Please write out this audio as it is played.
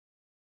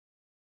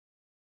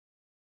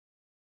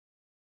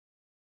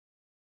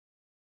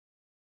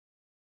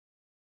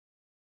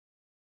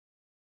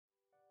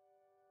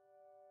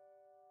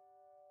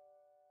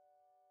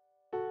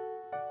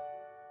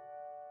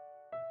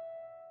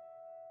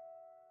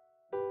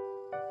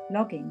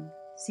Logging,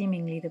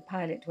 seemingly the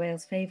pilot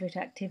whale's favourite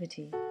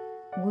activity,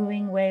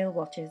 wooing whale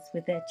watchers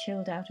with their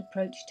chilled-out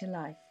approach to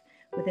life,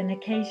 with an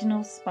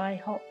occasional spy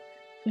hop,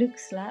 fluke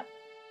slap,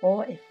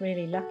 or, if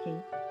really lucky,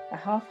 a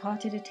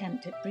half-hearted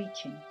attempt at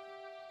breaching,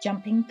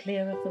 jumping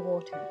clear of the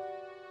water.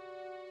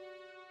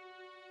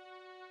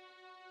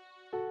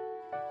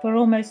 For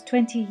almost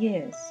 20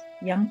 years,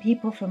 young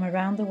people from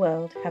around the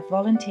world have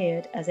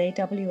volunteered as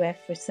AWF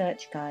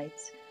research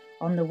guides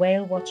on the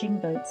whale-watching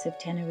boats of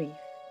Tenerife.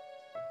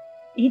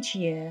 Each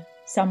year,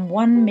 some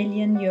 1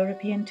 million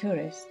European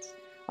tourists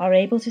are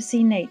able to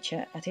see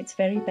nature at its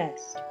very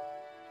best,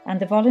 and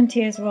the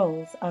volunteers'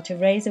 roles are to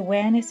raise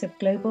awareness of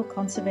global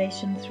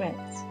conservation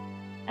threats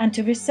and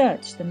to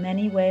research the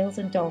many whales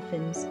and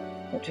dolphins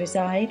that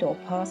reside or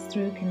pass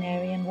through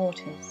Canarian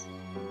waters,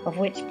 of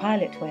which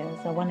pilot whales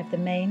are one of the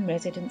main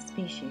resident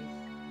species.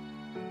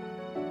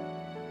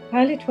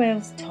 Pilot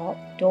whales' top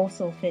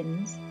dorsal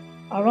fins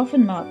are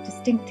often marked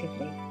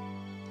distinctively,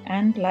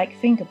 and, like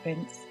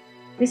fingerprints,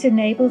 this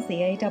enables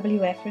the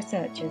AWF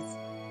researchers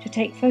to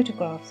take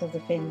photographs of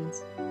the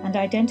fins and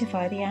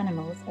identify the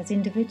animals as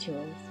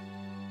individuals.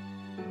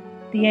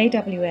 The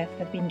AWF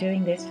have been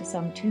doing this for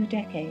some 2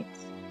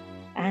 decades,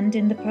 and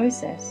in the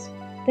process,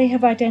 they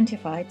have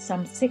identified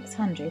some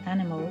 600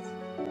 animals,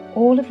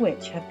 all of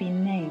which have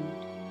been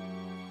named.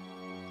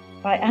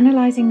 By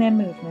analysing their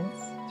movements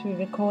through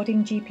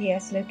recording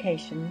GPS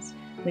locations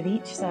with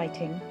each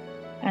sighting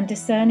and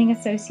discerning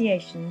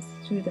associations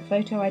through the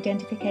photo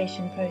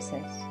identification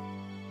process,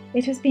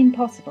 it has been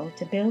possible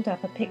to build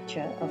up a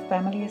picture of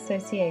family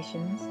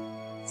associations,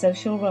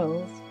 social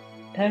roles,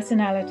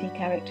 personality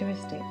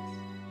characteristics,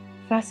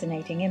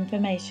 fascinating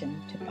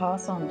information to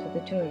pass on to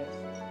the tourists.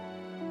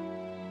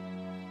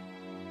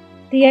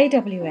 The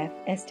AWF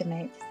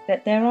estimates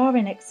that there are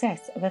in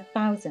excess of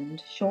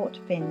 1,000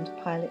 short-finned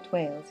pilot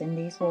whales in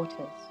these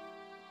waters,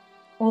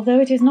 although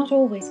it is not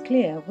always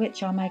clear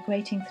which are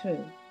migrating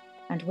through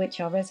and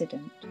which are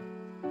resident.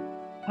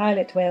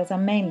 Pilot whales are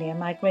mainly a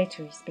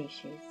migratory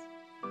species,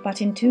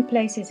 but in 2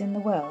 places in the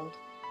world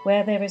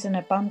where there is an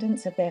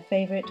abundance of their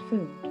favourite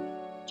food,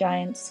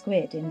 giant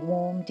squid in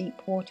warm,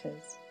 deep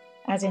waters,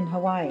 as in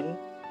Hawaii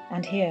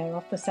and here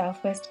off the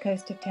southwest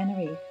coast of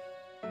Tenerife,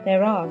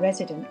 there are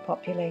resident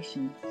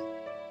populations.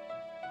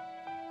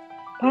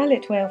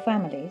 Pilot whale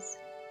families,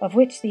 of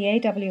which the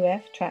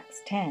AWF tracks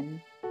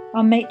 10,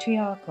 are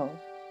matriarchal,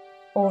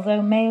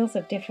 although males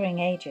of differing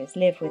ages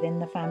live within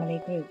the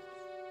family groups.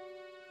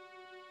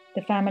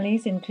 The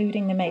families,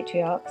 including the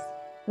matriarchs,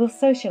 will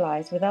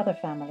socialize with other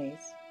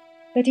families,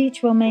 but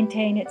each will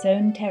maintain its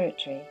own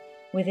territory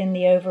within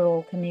the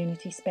overall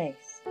community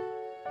space.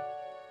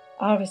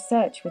 Our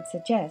research would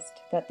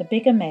suggest that the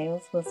bigger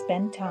males will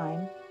spend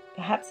time,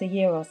 perhaps a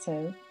year or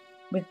so,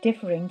 with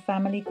differing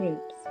family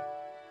groups,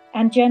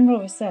 and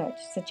general research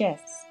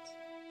suggests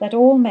that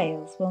all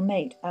males will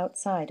mate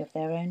outside of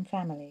their own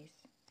families.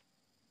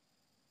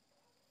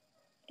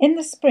 In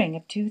the spring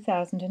of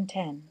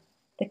 2010,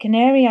 the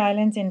Canary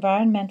Islands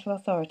Environmental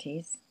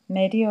Authorities,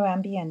 Medio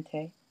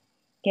Ambiente,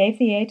 gave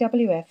the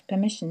AWF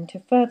permission to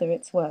further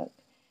its work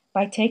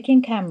by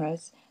taking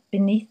cameras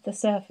beneath the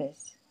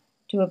surface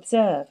to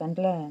observe and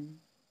learn.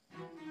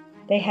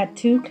 They had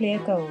 2 clear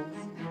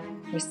goals: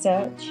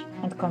 research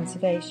and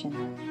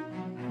conservation.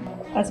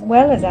 As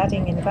well as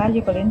adding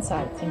invaluable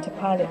insights into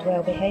pilot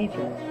whale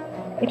behaviour,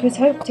 it was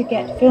hoped to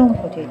get film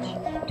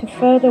footage to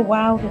further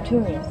wow the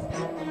tourists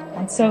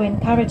and so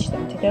encourage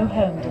them to go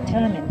home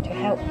determined to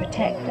help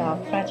protect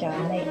our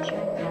fragile nature.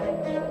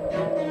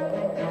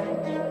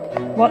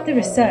 What the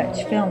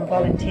research film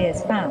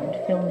volunteers found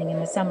filming in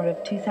the summer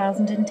of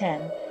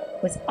 2010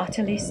 was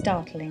utterly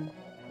startling.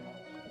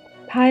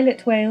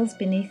 Pilot Whales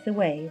Beneath the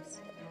Waves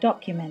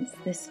documents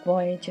this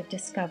voyage of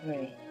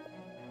discovery.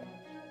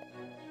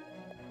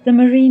 The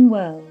marine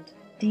world,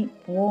 deep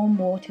warm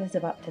waters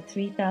of up to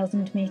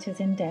 3,000 meters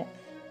in depth,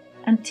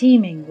 and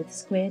teeming with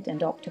squid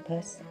and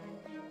octopus,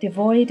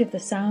 devoid of the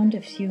sound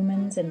of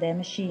humans and their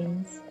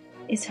machines,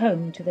 is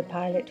home to the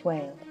pilot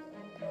whale.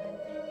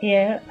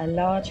 Here a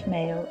large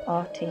male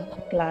arty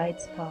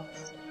glides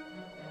past.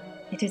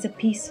 It is a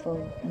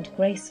peaceful and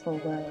graceful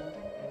world,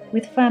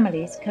 with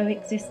families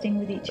coexisting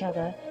with each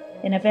other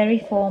in a very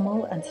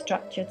formal and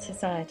structured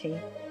society,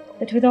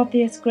 but with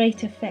obvious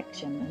great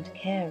affection and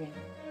caring.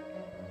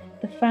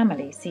 The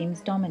family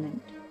seems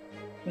dominant.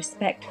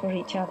 Respect for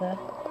each other,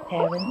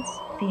 parents,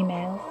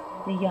 females,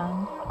 the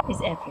young,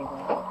 is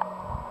everywhere.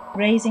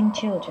 Raising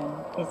children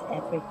is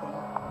everything.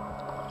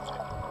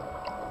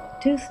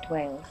 Toothed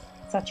whales,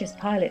 such as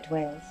pilot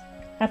whales,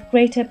 have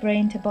greater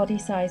brain-to-body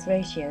size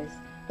ratios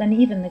than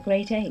even the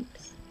great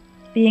apes,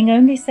 being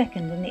only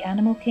second in the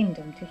animal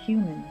kingdom to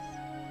humans.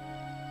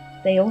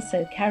 They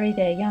also carry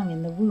their young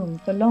in the womb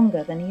for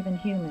longer than even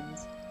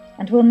humans,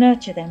 and will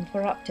nurture them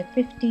for up to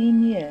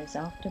 15 years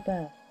after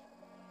birth.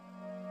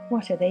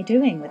 What are they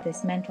doing with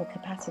this mental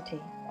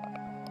capacity?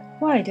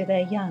 Why do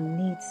their young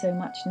need so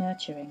much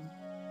nurturing?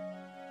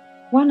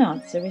 One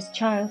answer is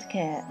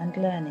childcare and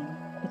learning,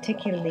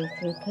 particularly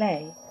through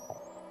play.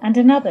 and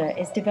another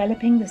is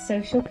developing the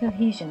social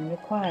cohesion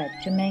required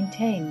to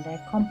maintain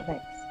their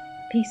complex,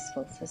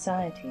 peaceful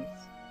societies.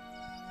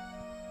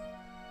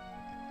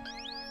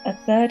 A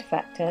third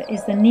factor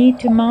is the need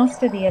to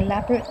master the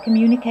elaborate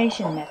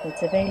communication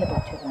methods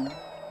available to them,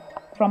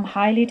 from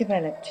highly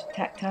developed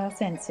tactile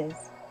senses,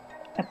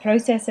 a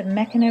process of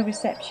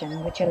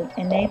mechanoreception which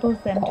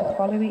enables them to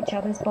follow each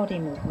other's body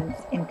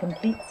movements in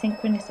complete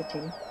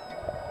synchronicity,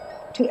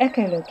 to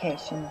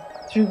echolocation,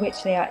 through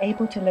which they are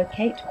able to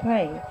locate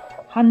prey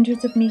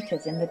hundreds of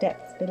meters in the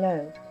depths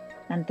below,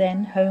 and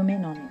then home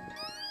in on it.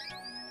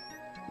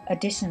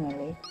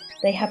 Additionally,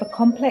 they have a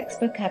complex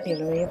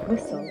vocabulary of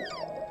whistles,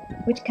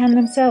 which can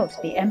themselves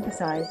be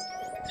emphasized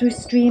through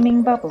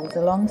streaming bubbles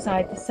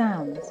alongside the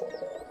sounds,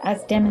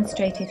 as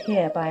demonstrated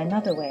here by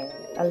another whale,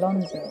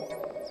 Alonso.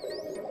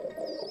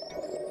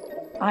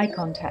 Eye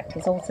contact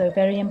is also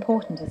very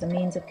important as a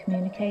means of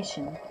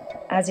communication,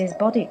 as is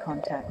body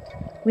contact,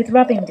 with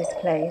rubbing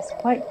displays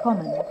quite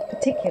common,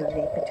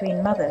 particularly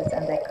between mothers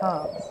and their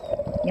calves,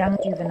 young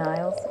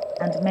juveniles,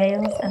 and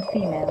males and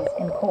females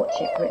in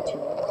courtship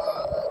rituals.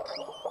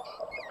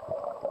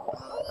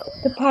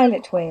 The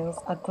pilot whales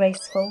are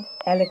graceful,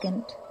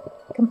 elegant,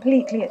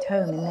 completely at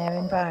home in their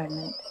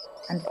environment,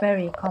 and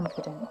very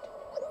confident.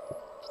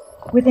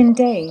 Within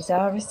days,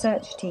 our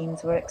research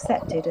teams were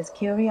accepted as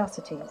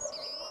curiosities,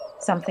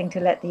 something to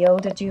let the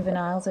older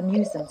juveniles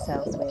amuse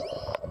themselves with,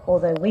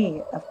 although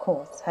we, of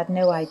course, had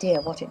no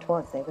idea what it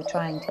was they were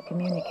trying to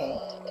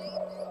communicate.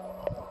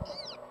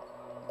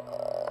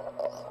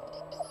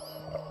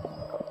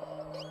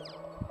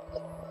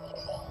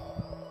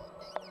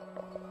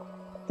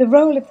 The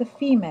role of the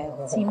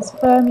female seems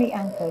firmly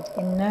anchored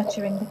in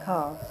nurturing the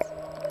calves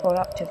for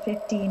up to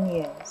 15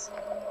 years,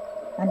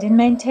 and in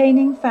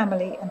maintaining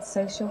family and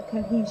social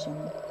cohesion.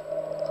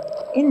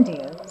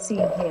 Indio,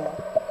 seen here,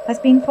 has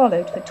been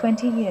followed for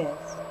 20 years.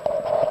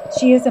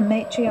 She is a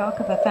matriarch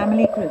of a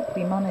family group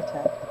we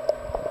monitor,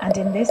 and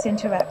in this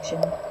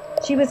interaction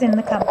she was in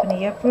the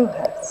company of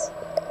Brujas,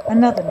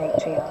 another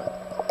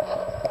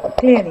matriarch.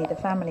 Clearly the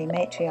family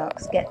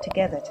matriarchs get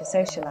together to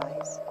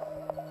socialize.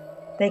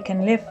 They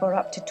can live for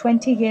up to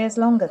 20 years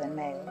longer than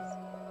males,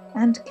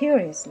 and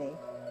curiously,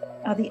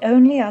 are the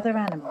only other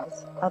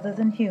animals, other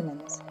than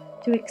humans,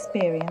 to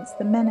experience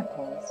the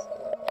menopause.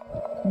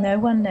 No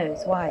one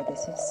knows why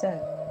this is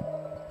so.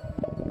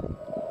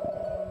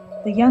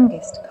 The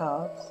youngest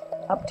calves,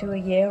 up to a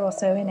year or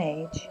so in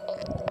age,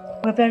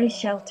 were very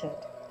sheltered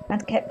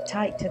and kept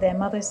tight to their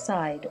mother's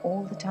side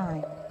all the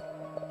time,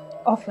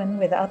 often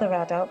with other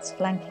adults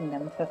flanking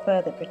them for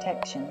further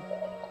protection,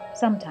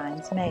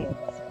 sometimes males,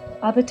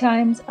 other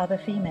times other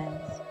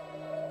females.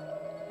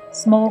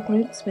 Small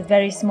groups with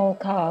very small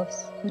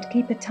calves would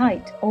keep a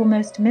tight,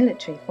 almost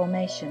military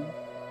formation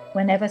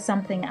whenever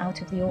something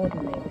out of the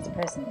ordinary was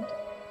present.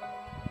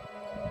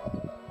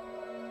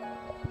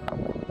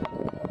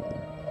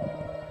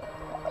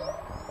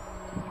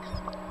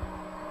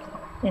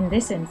 In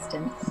this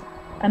instance,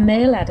 a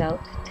male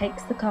adult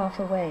takes the calf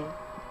away,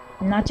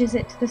 nudges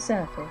it to the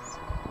surface,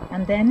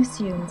 and then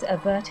assumes a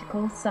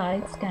vertical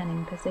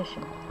side-scanning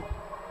position.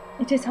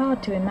 It is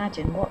hard to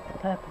imagine what the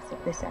purpose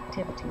of this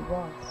activity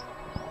was.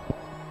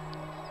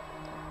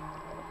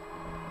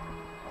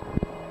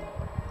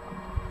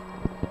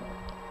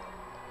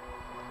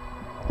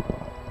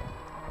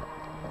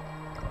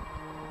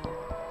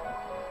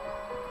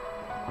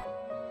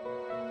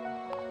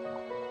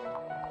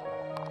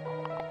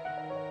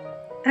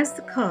 As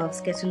the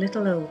calves get a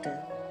little older,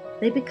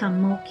 they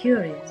become more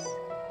curious,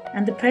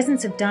 and the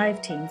presence of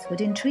dive teams would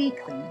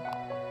intrigue them,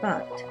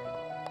 but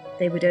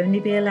they would only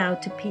be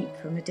allowed to peep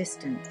from a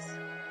distance.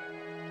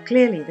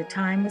 Clearly the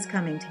time was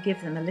coming to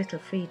give them a little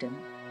freedom.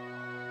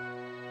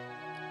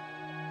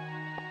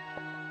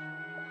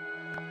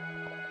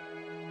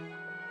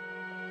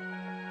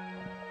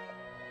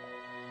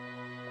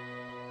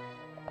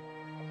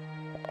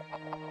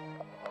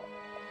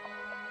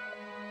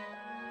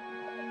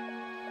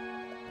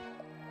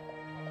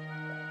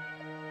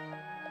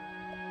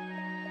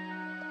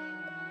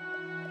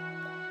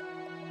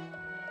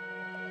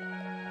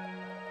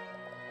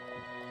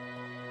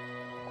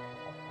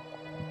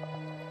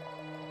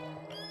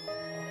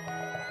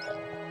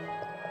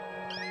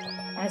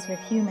 As with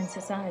human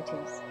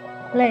societies,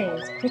 play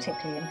is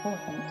critically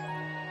important,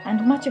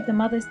 and much of the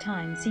mother's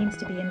time seems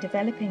to be in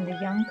developing the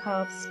young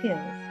calf's skills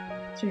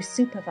through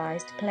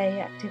supervised play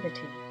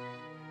activity.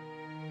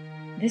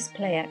 This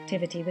play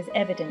activity was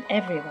evident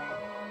everywhere,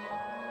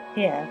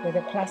 here with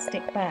a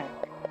plastic bag.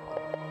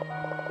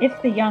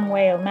 If the young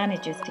whale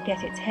manages to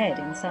get its head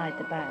inside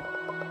the bag,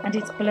 and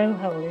its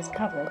blowhole is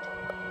covered,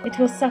 it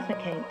will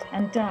suffocate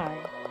and die.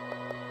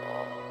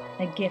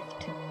 A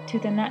gift to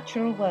the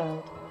natural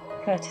world,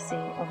 courtesy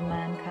of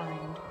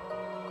mankind.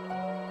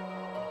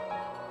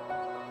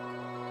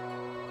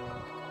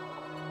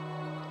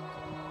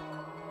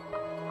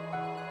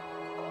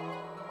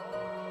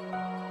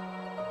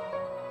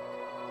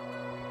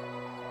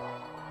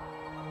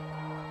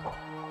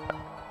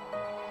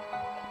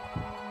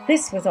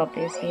 This was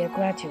obviously a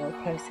gradual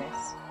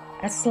process,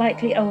 as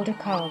slightly older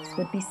calves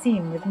would be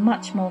seen with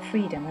much more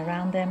freedom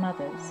around their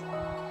mothers,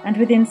 and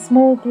within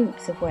small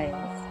groups of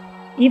whales,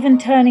 even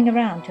turning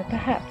around to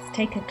perhaps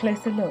take a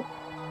closer look,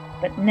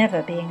 but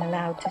never being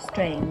allowed to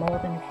stray more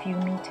than a few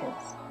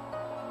meters.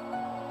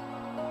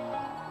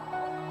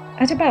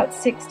 At about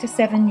 6 to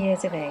 7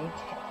 years of age,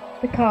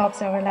 the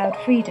calves are allowed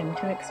freedom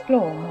to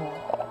explore more.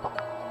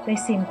 They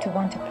seem to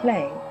want to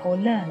play or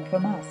learn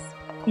from us,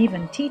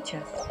 even teach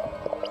us.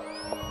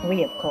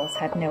 We, of course,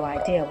 had no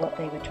idea what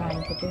they were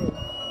trying to do.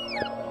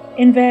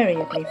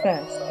 Invariably,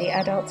 first, the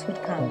adults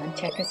would come and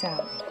check us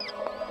out.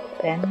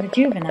 Then the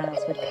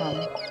juveniles would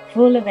come,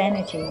 full of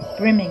energy,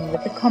 brimming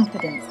with the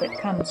confidence that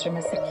comes from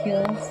a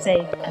secure,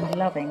 safe, and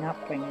loving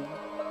upbringing.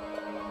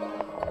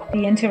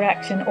 The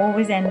interaction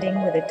always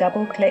ending with a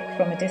double click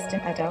from a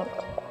distant adult,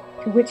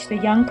 to which the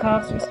young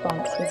calf's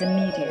response was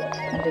immediate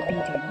and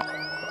obedient.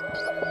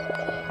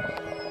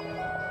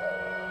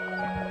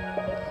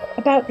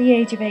 About the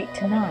age of 8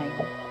 to 9,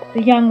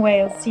 the young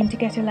whales seem to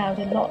get allowed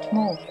a lot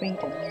more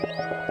freedom.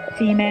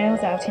 Females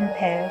out in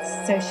pairs,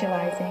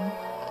 socializing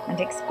and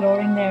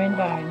exploring their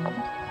environment,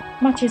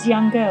 much as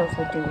young girls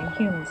would do in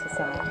human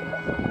society,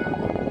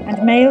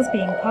 and males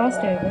being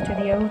passed over to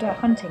the older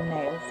hunting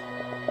males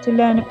to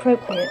learn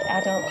appropriate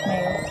adult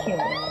male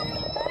skills.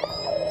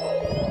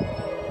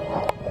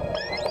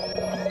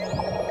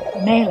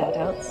 Male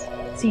adults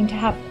seem to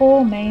have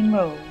 4 main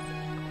roles,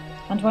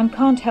 and one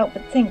can't help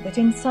but think that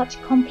in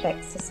such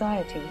complex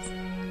societies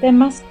there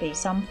must be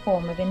some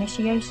form of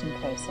initiation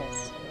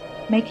process,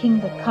 making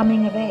the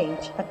coming of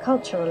age a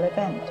cultural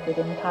event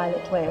within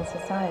pilot whale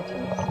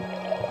societies.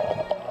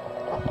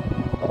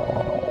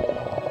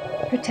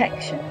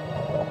 Protection.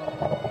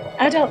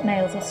 Adult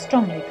males are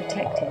strongly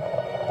protective,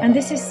 and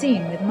this is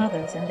seen with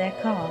mothers and their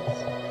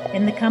calves.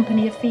 In the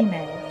company of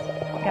females,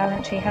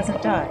 gallantry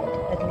hasn't died,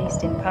 at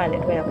least in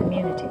pilot whale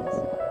communities,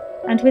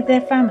 and with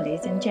their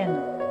families in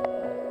general.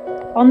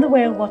 On the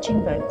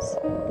whale-watching boats,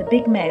 the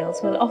big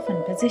males will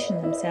often position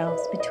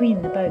themselves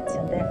between the boats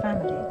and their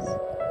families.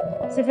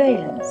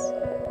 Surveillance.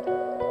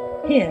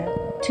 Here,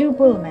 2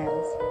 bull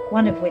males,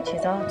 one of which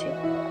is Artie,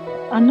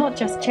 are not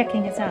just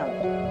checking us out,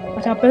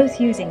 but are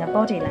both using a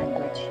body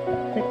language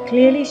that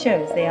clearly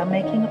shows they are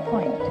making a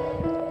point.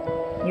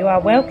 You are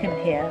welcome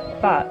here,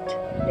 but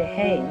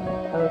behave,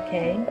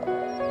 okay?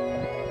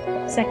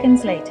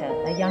 Seconds later,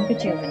 a younger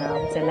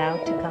juvenile is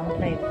allowed to come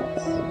play with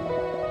us.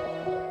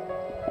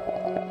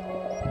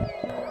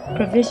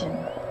 Provision.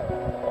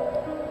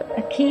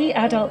 A key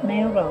adult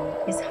male role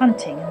is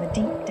hunting in the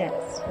deep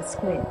depths for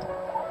squid.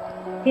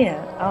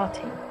 Here,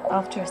 Artie,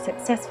 after a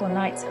successful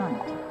night's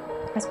hunt,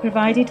 has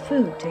provided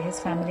food to his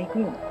family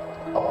group.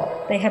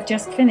 They have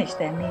just finished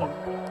their meal.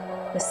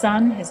 The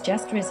sun has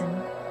just risen,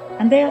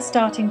 and they are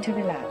starting to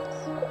relax.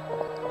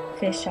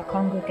 Fish are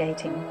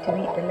congregating to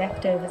eat the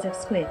leftovers of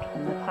squid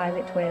from the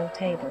pilot whale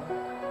table.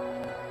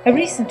 A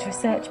recent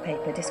research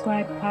paper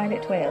described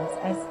pilot whales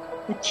as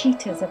the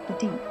cheetahs of the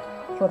deep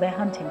for their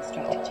hunting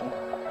strategy.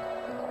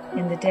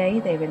 In the day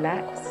they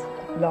relax,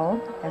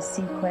 log, as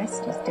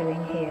Sequest is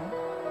doing here,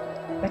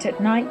 but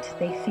at night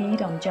they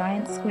feed on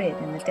giant squid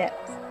in the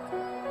depths,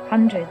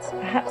 hundreds,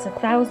 perhaps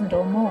 1,000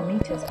 or more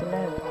meters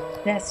below.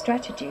 Their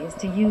strategy is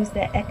to use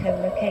their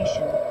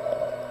echolocation,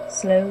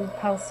 slow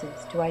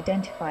pulses to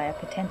identify a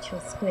potential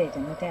squid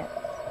in the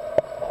depths,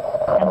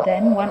 and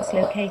then, once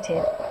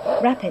located,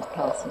 rapid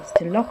pulses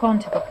to lock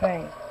onto the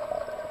prey.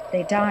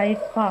 They dive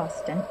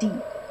fast and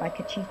deep like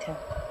a cheetah.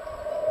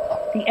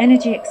 The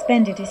energy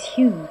expended is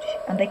huge,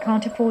 and they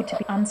can't afford to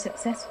be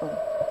unsuccessful,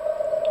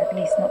 at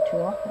least not too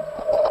often.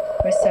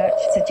 Research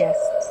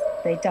suggests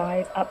they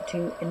dive up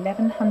to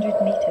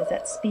 1,100 meters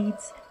at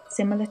speeds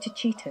similar to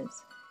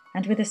cheetahs,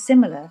 and with a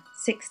similar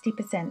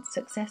 60%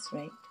 success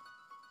rate.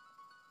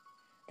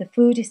 The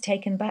food is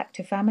taken back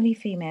to family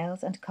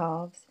females and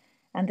calves,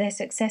 and their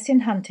success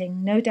in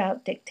hunting no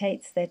doubt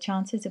dictates their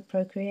chances of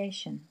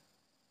procreation.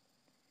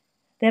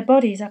 Their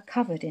bodies are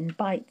covered in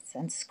bites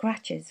and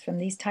scratches from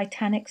these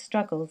titanic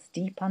struggles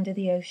deep under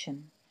the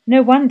ocean.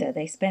 No wonder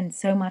they spend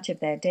so much of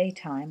their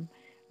daytime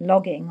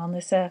logging on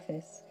the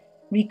surface,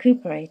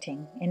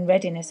 recuperating in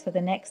readiness for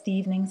the next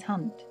evening's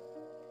hunt.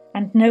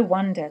 And no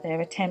wonder their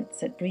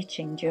attempts at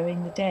breaching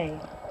during the day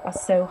are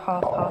so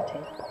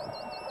half-hearted.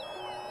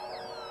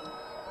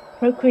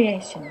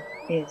 Procreation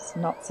is,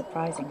 not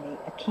surprisingly,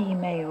 a key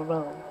male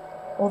role,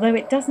 although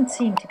it doesn't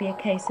seem to be a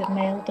case of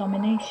male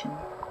domination.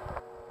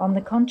 On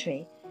the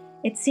contrary,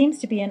 it seems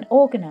to be an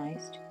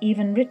organized,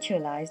 even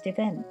ritualized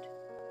event.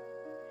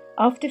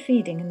 After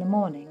feeding in the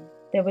morning,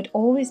 there would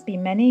always be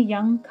many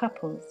young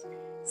couples,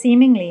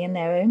 seemingly in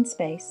their own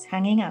space,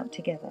 hanging out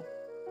together.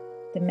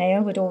 The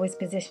male would always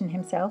position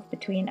himself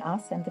between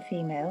us and the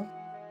female.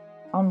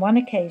 On one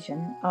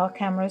occasion, our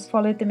cameras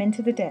followed them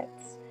into the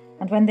depths,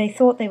 and when they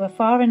thought they were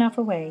far enough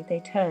away,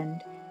 they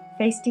turned,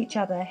 faced each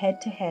other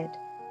head to head,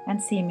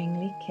 and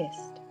seemingly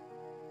kissed.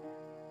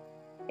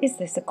 Is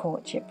this a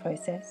courtship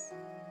process?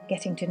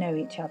 Getting to know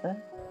each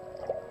other?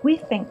 We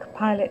think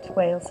pilot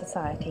whale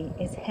society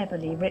is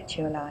heavily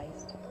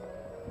ritualized.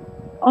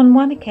 On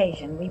one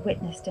occasion, we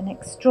witnessed an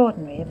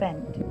extraordinary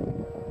event.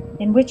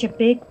 in which a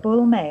big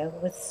bull male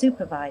was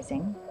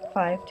supervising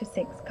 5 to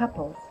 6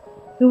 couples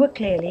who were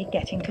clearly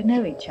getting to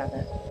know each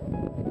other.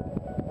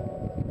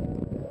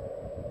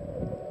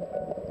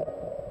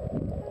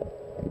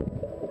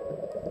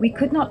 We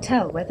could not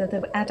tell whether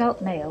the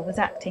adult male was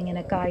acting in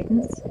a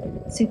guidance,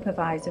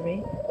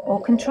 supervisory,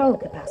 or control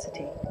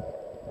capacity.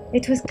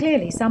 It was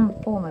clearly some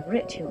form of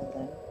ritual,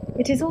 though.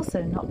 It is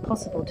also not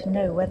possible to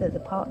know whether the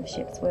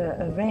partnerships were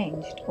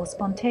arranged or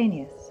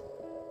spontaneous.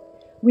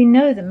 We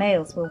know the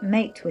males will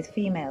mate with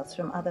females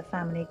from other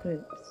family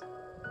groups.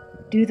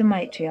 Do the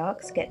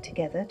matriarchs get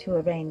together to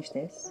arrange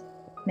this,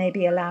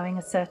 maybe allowing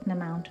a certain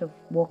amount of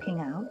walking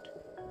out,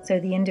 so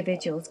the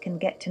individuals can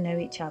get to know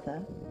each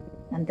other,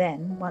 and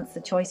then, once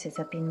the choices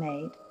have been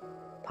made,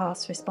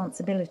 pass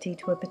responsibility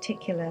to a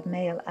particular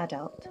male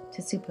adult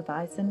to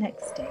supervise the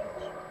next stage?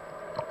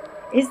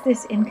 Is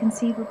this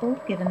inconceivable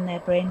given their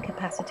brain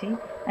capacity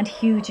and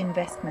huge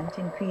investment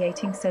in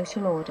creating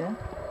social order?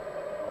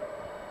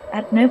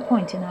 At no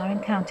point in our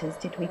encounters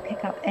did we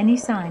pick up any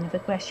sign of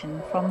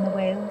aggression from the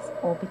whales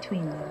or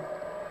between them.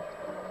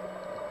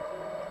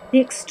 The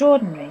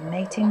extraordinary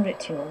mating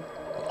ritual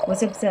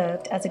was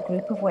observed as a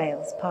group of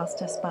whales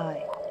passed us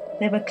by.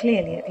 There were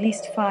clearly at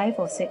least 5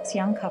 or 6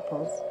 young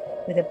couples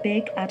with a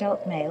big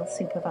adult male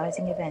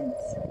supervising events.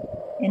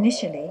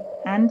 Initially,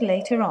 and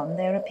later on,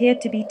 there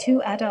appeared to be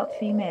 2 adult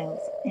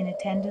females in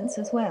attendance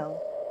as well.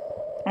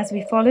 As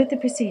we followed the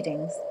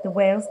proceedings, the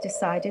whales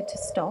decided to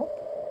stop,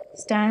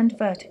 stand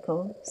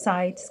vertical,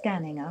 side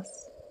scanning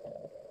us,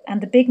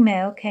 and the big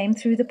male came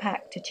through the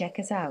pack to check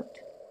us out.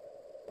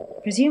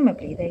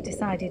 Presumably they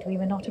decided we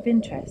were not of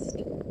interest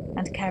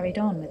and carried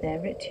on with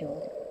their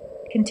ritual,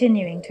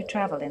 continuing to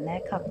travel in their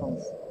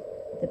couples,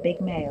 the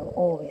big male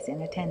always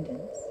in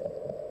attendance.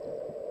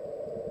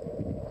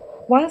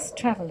 Whilst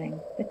travelling,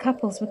 the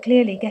couples were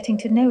clearly getting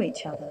to know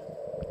each other.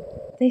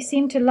 They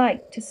seemed to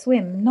like to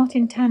swim not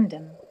in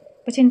tandem,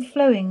 but in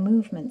flowing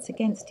movements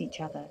against each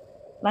other,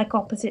 like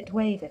opposite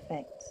wave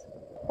effects,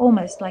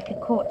 almost like a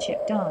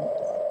courtship dance.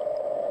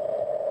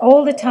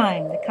 All the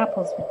time, the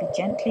couples would be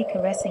gently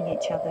caressing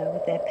each other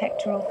with their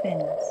pectoral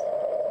fins.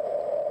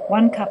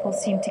 One couple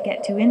seemed to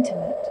get too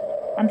intimate,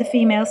 and the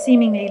female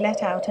seemingly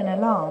let out an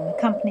alarm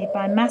accompanied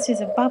by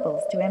masses of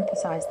bubbles to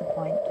emphasize the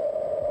point.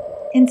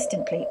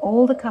 Instantly,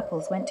 all the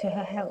couples went to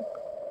her help,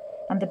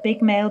 and the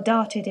big male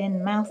darted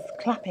in, mouth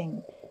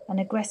clapping, an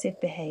aggressive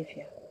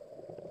behavior.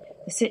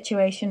 The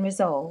situation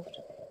resolved,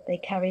 they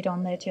carried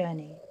on their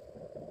journey.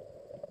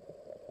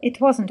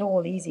 It wasn't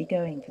all easy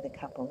going for the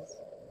couples.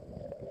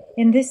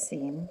 In this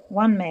scene,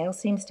 one male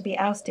seems to be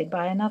ousted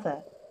by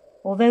another,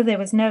 although there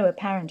was no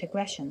apparent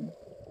aggression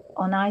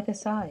on either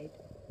side.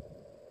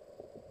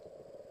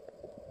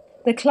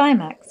 The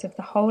climax of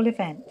the whole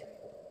event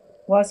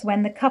was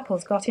when the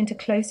couples got into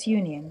close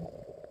union,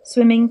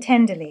 swimming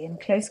tenderly in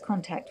close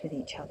contact with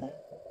each other,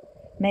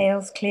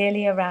 males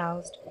clearly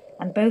aroused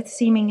and both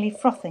seemingly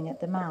frothing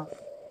at the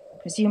mouth,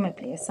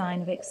 presumably a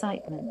sign of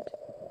excitement.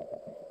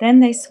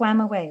 Then they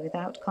swam away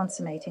without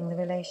consummating the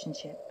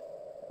relationship,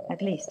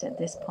 at least at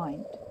this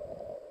point.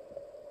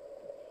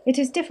 It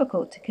is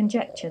difficult to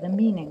conjecture the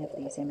meaning of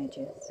these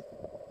images,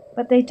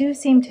 but they do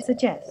seem to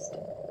suggest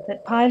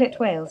that pilot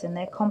whales in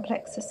their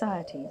complex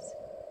societies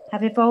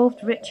have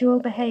evolved ritual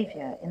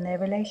behavior in their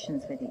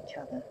relations with each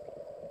other.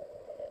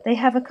 They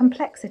have a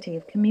complexity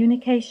of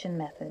communication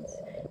methods,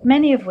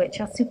 many of which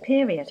are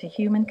superior to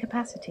human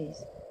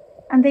capacities,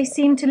 and they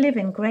seem to live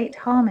in great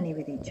harmony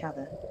with each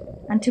other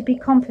and to be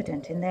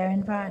confident in their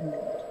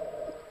environment.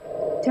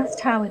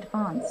 Just how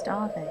advanced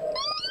are they?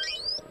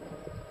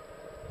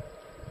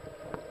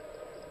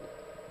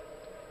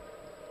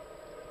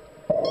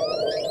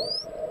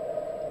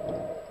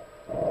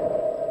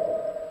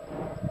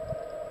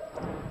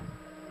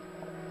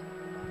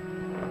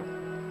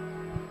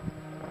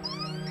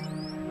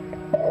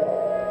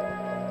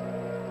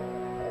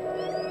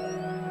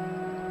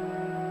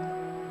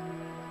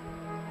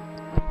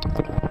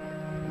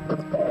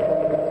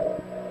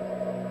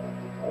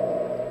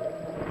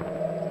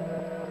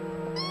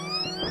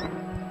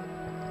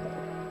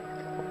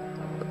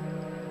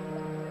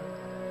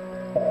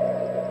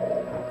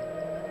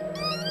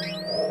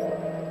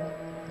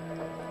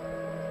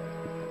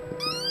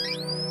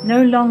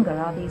 No longer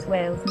are these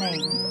whales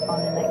names on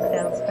an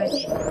Excel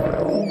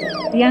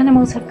spreadsheet. The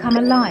animals have come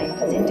alive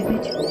as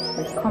individuals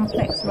with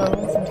complex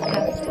roles and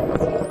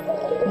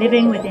characters,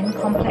 living within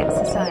complex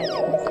societies,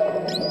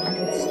 and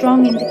with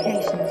strong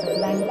indications of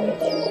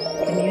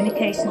language,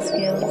 communication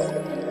skills,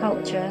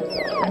 culture,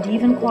 and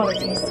even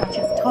qualities such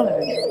as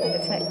tolerance and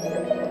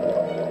affection.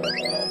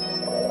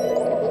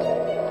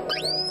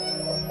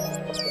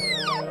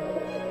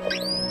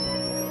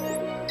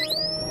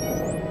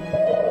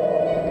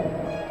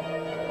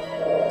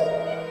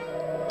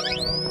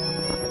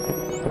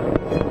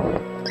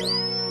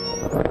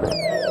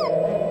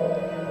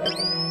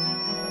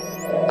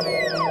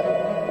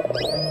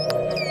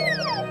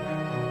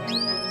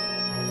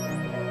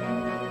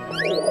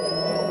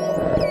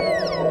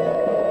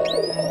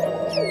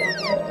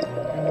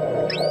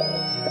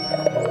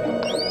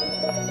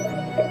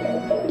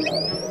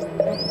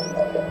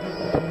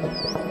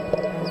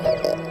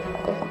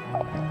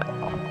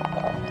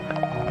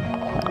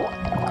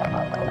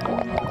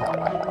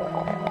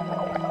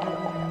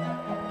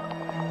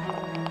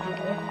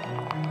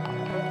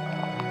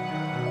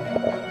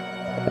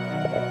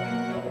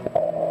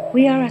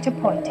 We are at a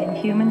point in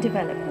human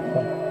development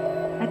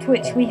at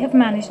which we have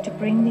managed to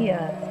bring the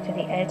Earth to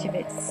the edge of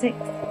its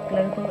 6th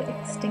global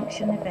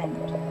extinction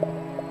event,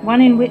 one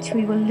in which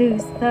we will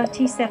lose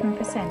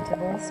 37%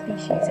 of all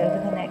species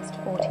over the next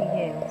 40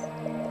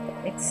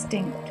 years.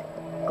 Extinct,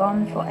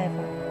 gone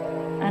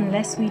forever,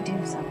 unless we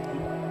do something.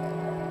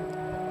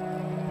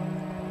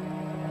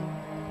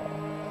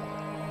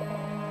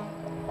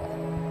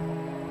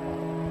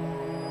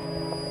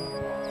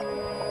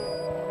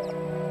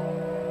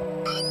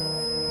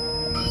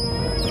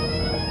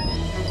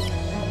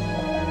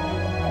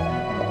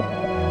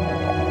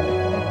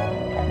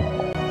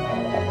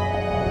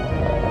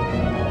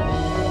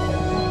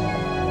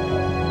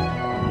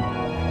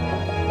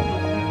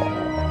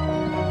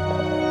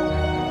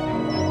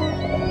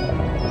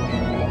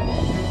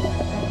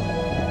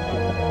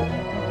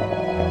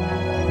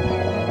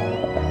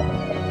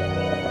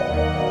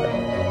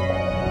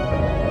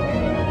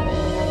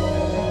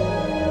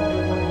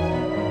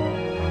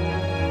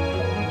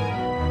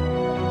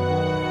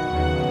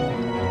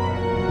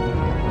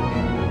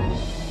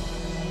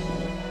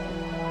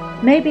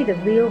 Maybe the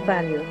real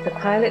value of the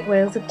pilot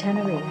whales of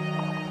Tenerife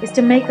is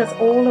to make us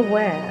all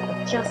aware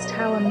of just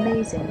how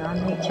amazing our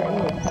nature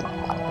is,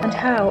 and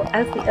how,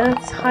 as the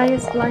Earth's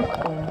highest life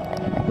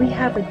form, we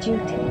have a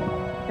duty,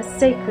 a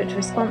sacred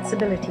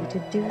responsibility to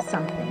do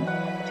something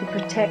to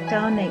protect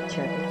our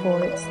nature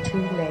before it's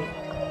too late.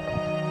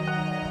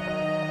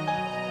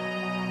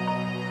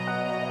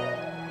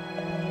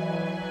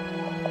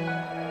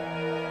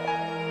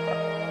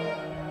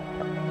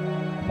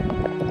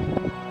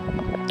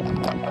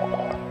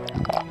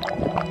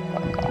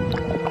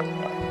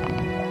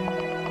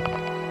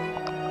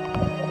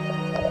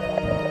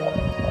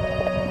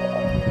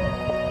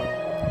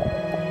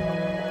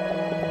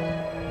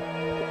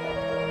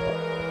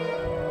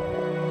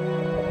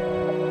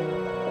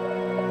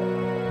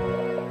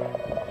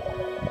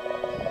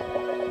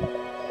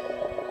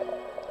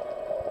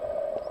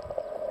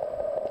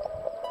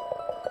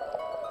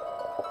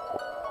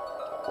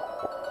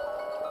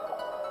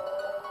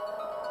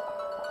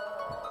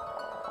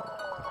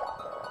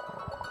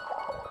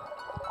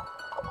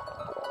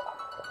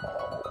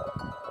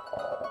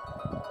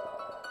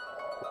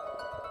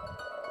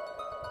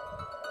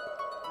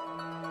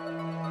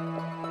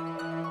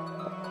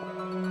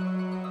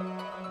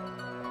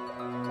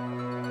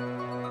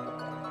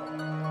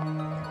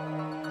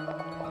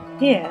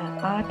 Here,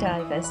 our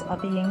divers are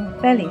being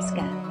belly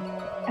scanned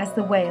as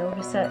the whale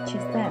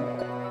researches them.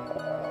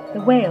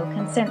 The whale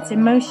can sense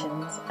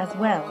emotions as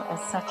well as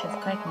such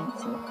as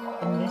pregnancy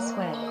in this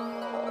way.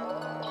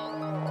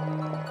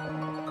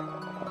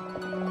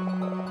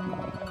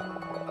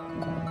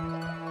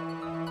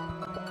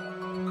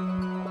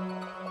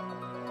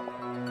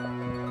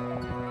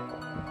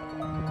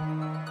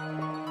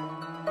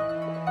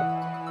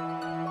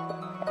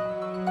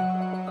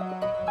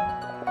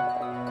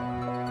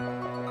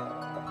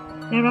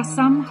 There are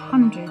some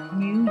 100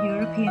 new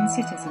European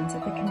citizens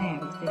of the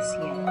Canaries this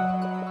year,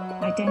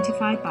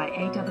 identified by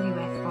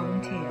AWF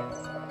volunteers.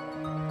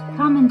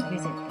 Come and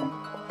visit them.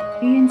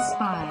 Be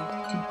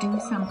inspired to do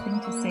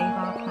something to save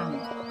our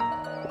planet,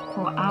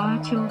 for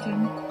our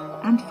children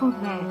and for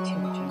their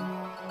children.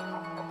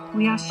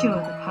 We are sure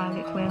the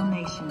pilot whale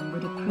nation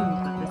would approve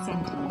of the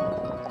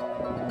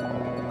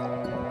sentiment.